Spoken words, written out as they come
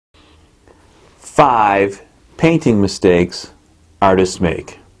5 painting mistakes artists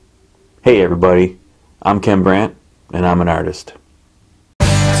make. Hey everybody, I'm Ken Brant and I'm an artist.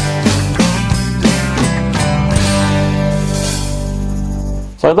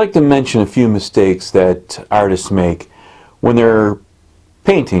 So I'd like to mention a few mistakes that artists make when they're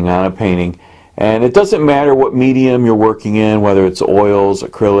painting on a painting. And it doesn't matter what medium you're working in, whether it's oils,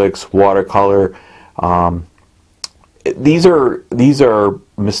 acrylics, watercolor. These are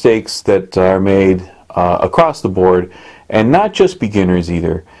mistakes that are made across the board, and not just beginners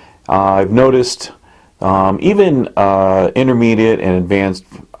either. I've noticed even intermediate and advanced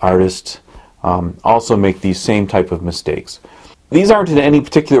artists also make these same type of mistakes. These aren't in any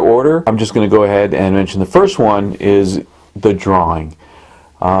particular order. I'm just going to go ahead and mention the first one is the drawing.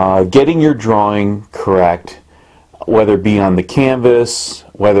 Getting your drawing correct, whether it be on the canvas,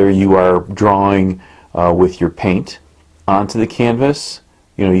 whether you are drawing with your paint onto the canvas.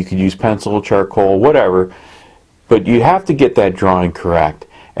 You know, you could use pencil, charcoal, whatever, but you have to get that drawing correct.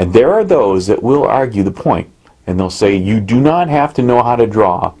 And there are those that will argue the point, and they'll say you do not have to know how to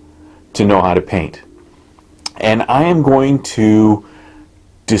draw to know how to paint. And I am going to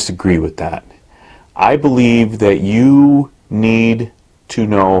disagree with that. I believe that you need to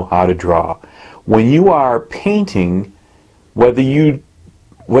know how to draw. When you are painting, whether you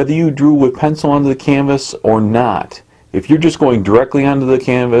drew with pencil onto the canvas or not, if you're just going directly onto the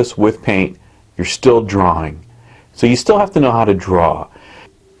canvas with paint, you're still drawing. So you still have to know how to draw.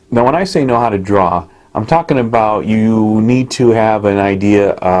 Now when I say know how to draw, I'm talking about you need to have an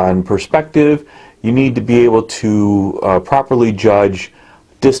idea on perspective. You need to be able to properly judge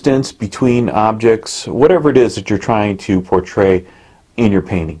distance between objects, whatever it is that you're trying to portray in your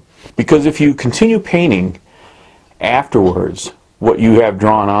painting. Because if you continue painting afterwards what you have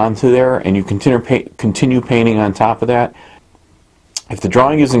drawn onto there, and you continue painting on top of that, if the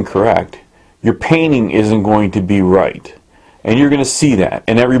drawing isn't correct, your painting isn't going to be right. And you're going to see that,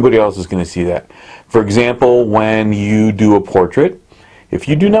 and everybody else is going to see that. For example, when you do a portrait, if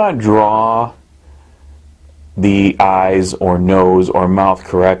you do not draw the eyes or nose or mouth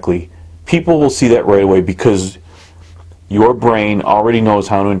correctly, people will see that right away, because your brain already knows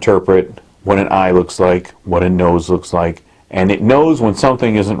how to interpret what an eye looks like, what a nose looks like, and it knows when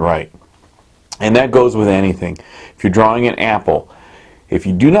something isn't right. And that goes with anything. If you're drawing an apple, if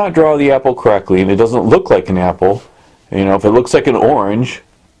you do not draw the apple correctly and it doesn't look like an apple, you know, if it looks like an orange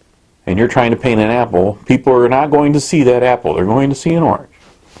and you're trying to paint an apple, people are not going to see that apple, they're going to see an orange.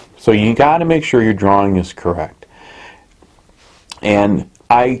 So you got to make sure your drawing is correct. And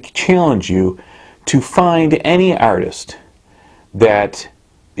I challenge you to find any artist that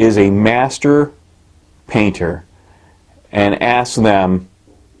is a master painter and ask them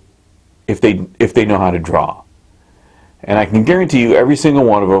if they know how to draw. And I can guarantee you every single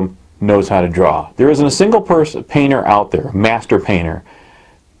one of them knows how to draw. There isn't a single painter out there, a master painter,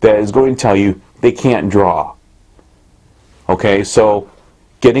 that is going to tell you they can't draw. Okay, so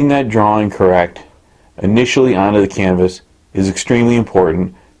getting that drawing correct initially onto the canvas is extremely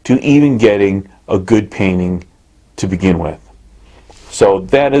important to even getting a good painting to begin with. So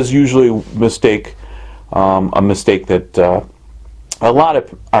that is usually a mistake that a lot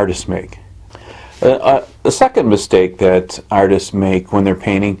of artists make. The second mistake that artists make when they're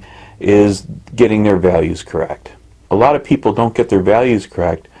painting is getting their values correct. A lot of people don't get their values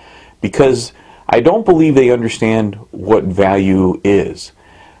correct because I don't believe they understand what value is.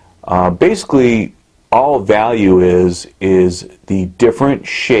 Basically, all value is the different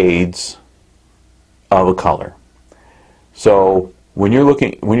shades of a color. So when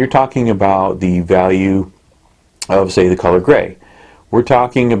you're talking about the value of, say, the color gray, we're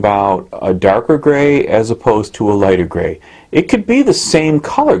talking about a darker gray as opposed to a lighter gray. It could be the same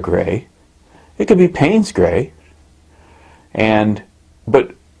color gray. It could be Payne's gray,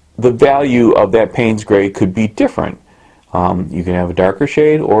 but the value of that Payne's gray could be different. You can have a darker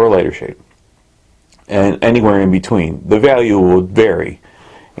shade or a lighter shade, and anywhere in between. The value will vary,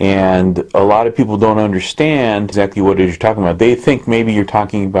 and a lot of people don't understand exactly what it is you're talking about. They think maybe you're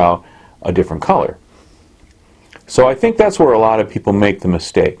talking about a different color. So I think that's where a lot of people make the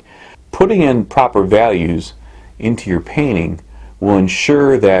mistake. Putting in proper values into your painting will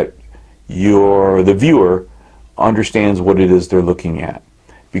ensure that the viewer understands what it is they're looking at.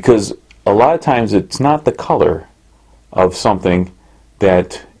 Because a lot of times it's not the color of something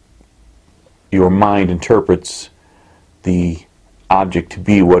that your mind interprets the object to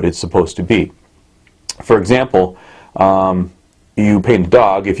be what it's supposed to be. For example, you paint a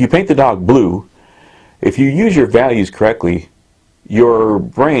dog. If you paint the dog blue, if you use your values correctly, your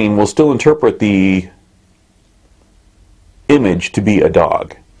brain will still interpret the image to be a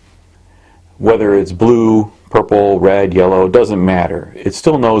dog. whether it's blue, purple, red, yellow, doesn't matter. It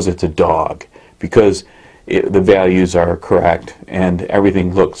still knows it's a dog because the values are correct and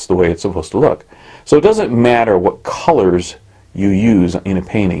everything looks the way it's supposed to look. So it doesn't matter what colors you use in a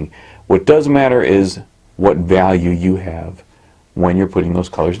painting. What does matter is what value you have when you're putting those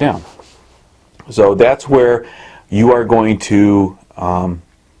colors down. So that's where you are going to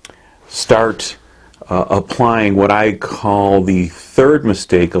start applying what I call the third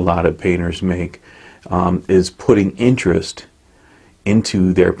mistake a lot of painters make, is putting interest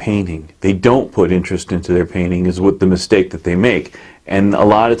into their painting. They don't put interest into their painting is what the mistake that they make. And a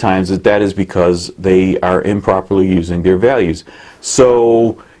lot of times that is because they are improperly using their values.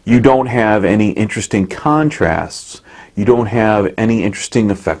 So you don't have any interesting contrasts. You don't have any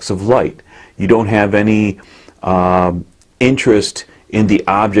interesting effects of light. You don't have any interest in the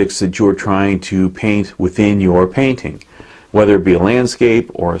objects that you're trying to paint within your painting, whether it be a landscape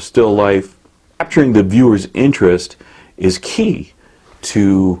or a still life. Capturing the viewer's interest is key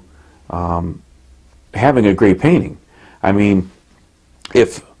to having a great painting. I mean,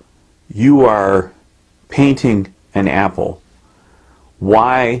 if you are painting an apple,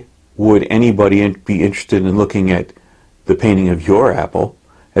 why would anybody be interested in looking at the painting of your apple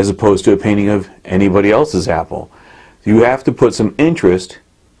as opposed to a painting of anybody else's apple? You have to put some interest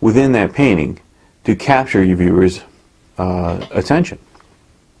within that painting to capture your viewer's attention.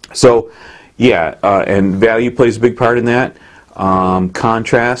 So yeah, and value plays a big part in that.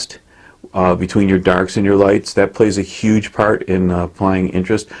 Contrast between your darks and your lights, that plays a huge part in applying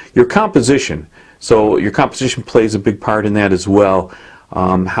interest. Your composition, so your composition plays a big part in that as well.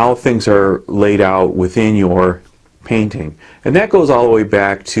 How things are laid out within your painting. And that goes all the way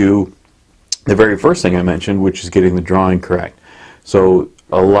back to the very first thing I mentioned, which is getting the drawing correct. So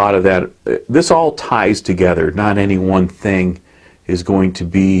a lot of that, this all ties together. Not any one thing is going to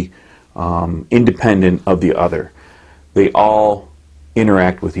be independent of the other. They all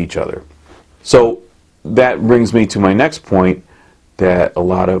interact with each other. So that brings me to my next point, that a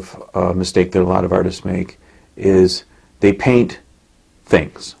lot of mistake that a lot of artists make is they paint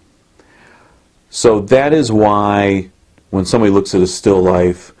things. So that is why when somebody looks at a still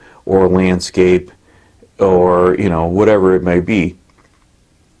life or a landscape or whatever it may be,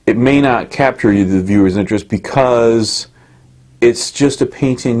 it may not capture the viewer's interest because it's just a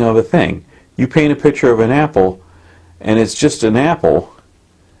painting of a thing. You paint a picture of an apple and it's just an apple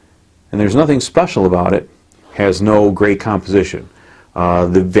and there's nothing special about it, has no great composition,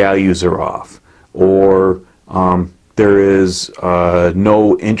 the values are off, or there is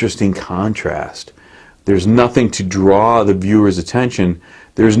no interesting contrast. There's nothing to draw the viewer's attention.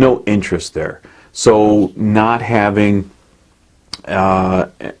 There's no interest there. So not having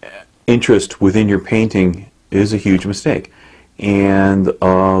interest within your painting is a huge mistake. And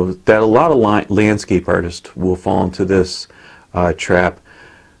that a lot of landscape artists will fall into this trap,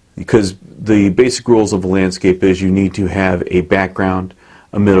 because the basic rules of a landscape is you need to have a background,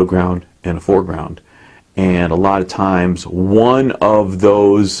 a middle ground, and a foreground. And a lot of times one of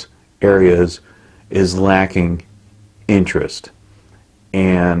those areas is lacking interest.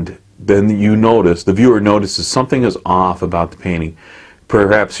 And then you notice, the viewer notices something is off about the painting.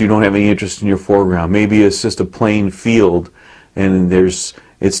 Perhaps you don't have any interest in your foreground. Maybe it's just a plain field and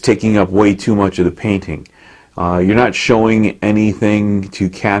it's taking up way too much of the painting. You're not showing anything to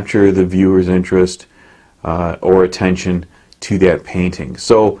capture the viewer's interest or attention to that painting.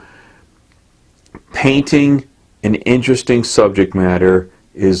 So painting an interesting subject matter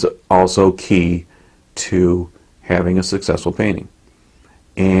is also key to having a successful painting.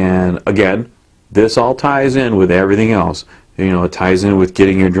 And again, this all ties in with everything else. It ties in with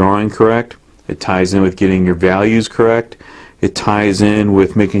getting your drawing correct. It ties in with getting your values correct. It ties in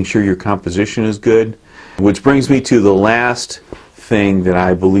with making sure your composition is good. Which brings me to the last thing that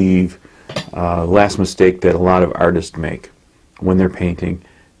I believe, last mistake that a lot of artists make when they're painting,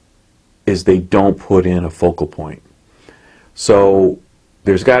 is they don't put in a focal point. So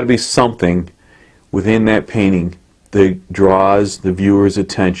there's got to be something within that painting that draws the viewer's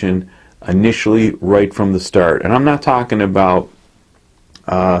attention initially right from the start. And I'm not talking about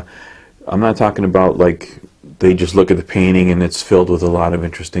like they just look at the painting and it's filled with a lot of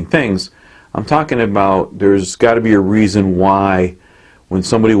interesting things. I'm talking about there's got to be a reason why when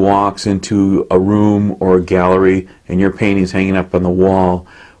somebody walks into a room or a gallery and your painting's hanging up on the wall,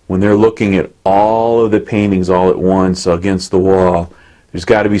 when they're looking at all of the paintings all at once against the wall, there's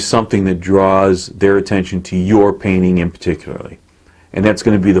got to be something that draws their attention to your painting in particularly. And that's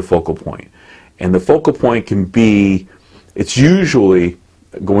going to be the focal point. And the focal point can be, it's usually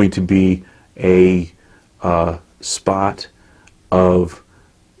going to be a spot of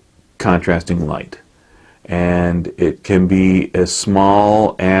contrasting light. And it can be as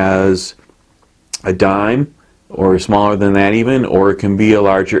small as a dime, or smaller than that even, or it can be a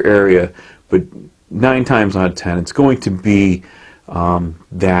larger area. But 9 times out of 10, it's going to be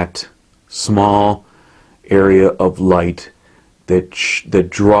that small area of light that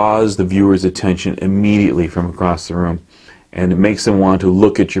draws the viewer's attention immediately from across the room, and it makes them want to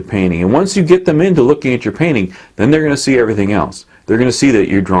look at your painting. And once you get them into looking at your painting, then they're going to see everything else. They're going to see that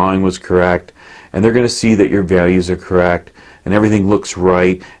your drawing was correct, and they're going to see that your values are correct, and everything looks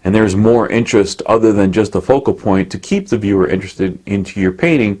right, and there's more interest other than just the focal point to keep the viewer interested into your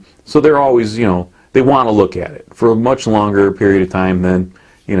painting. So they're always, you know, they want to look at it for a much longer period of time than,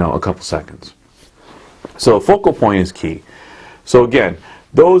 you know, a couple seconds. So focal point is key. So again,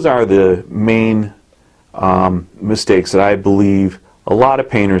 those are the main mistakes that I believe a lot of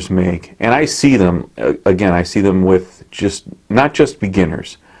painters make, and I see them, again, I see them with not just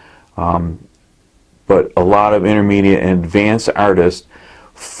beginners, but a lot of intermediate and advanced artists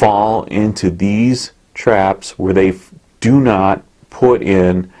fall into these traps where they do not put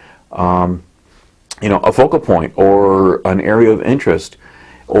in you know, a focal point or an area of interest,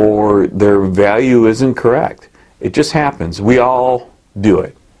 or their value isn't correct. It just happens. We all do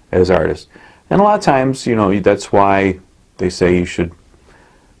it as artists. And a lot of times, you know, that's why they say you should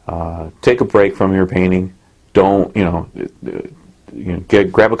take a break from your painting. Don't,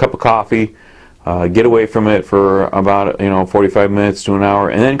 grab a cup of coffee, get away from it for about 45 minutes to an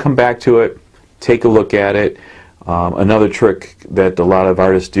hour, and then come back to it, take a look at it. Another trick that a lot of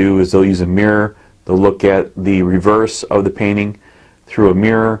artists do is they'll use a mirror. They'll look at the reverse of the painting through a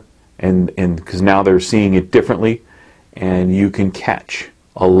mirror, and because now they're seeing it differently, and you can catch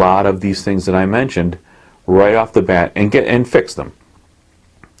a lot of these things that I mentioned right off the bat and fix them.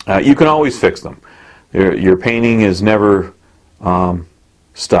 You can always fix them. Your painting is never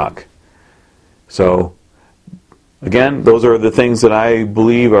stuck. So again, those are the things that I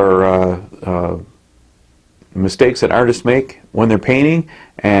believe are mistakes that artists make when they're painting,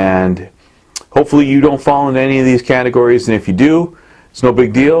 and hopefully you don't fall into any of these categories, and if you do, it's no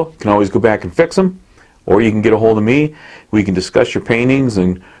big deal. You can always go back and fix them, or you can get a hold of me. We can discuss your paintings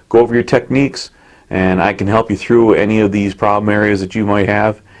and go over your techniques, and I can help you through any of these problem areas that you might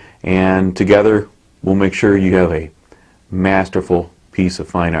have, and together we'll make sure you have a masterful piece of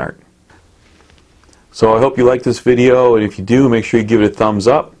fine art. So I hope you like this video, and if you do, make sure you give it a thumbs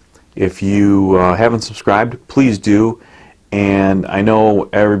up. If you haven't subscribed, please do. And I know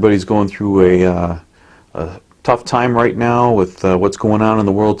everybody's going through a tough time right now with what's going on in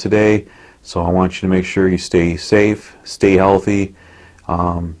the world today, so I want you to make sure you stay safe, stay healthy.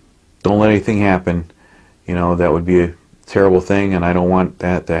 Don't let anything happen. You know, that would be a terrible thing, and I don't want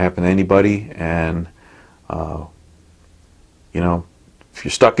that to happen to anybody. And you know, if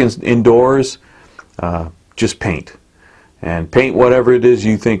you're stuck indoors, just paint. And paint whatever it is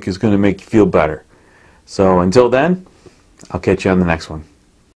you think is going to make you feel better. So until then, I'll catch you on the next one.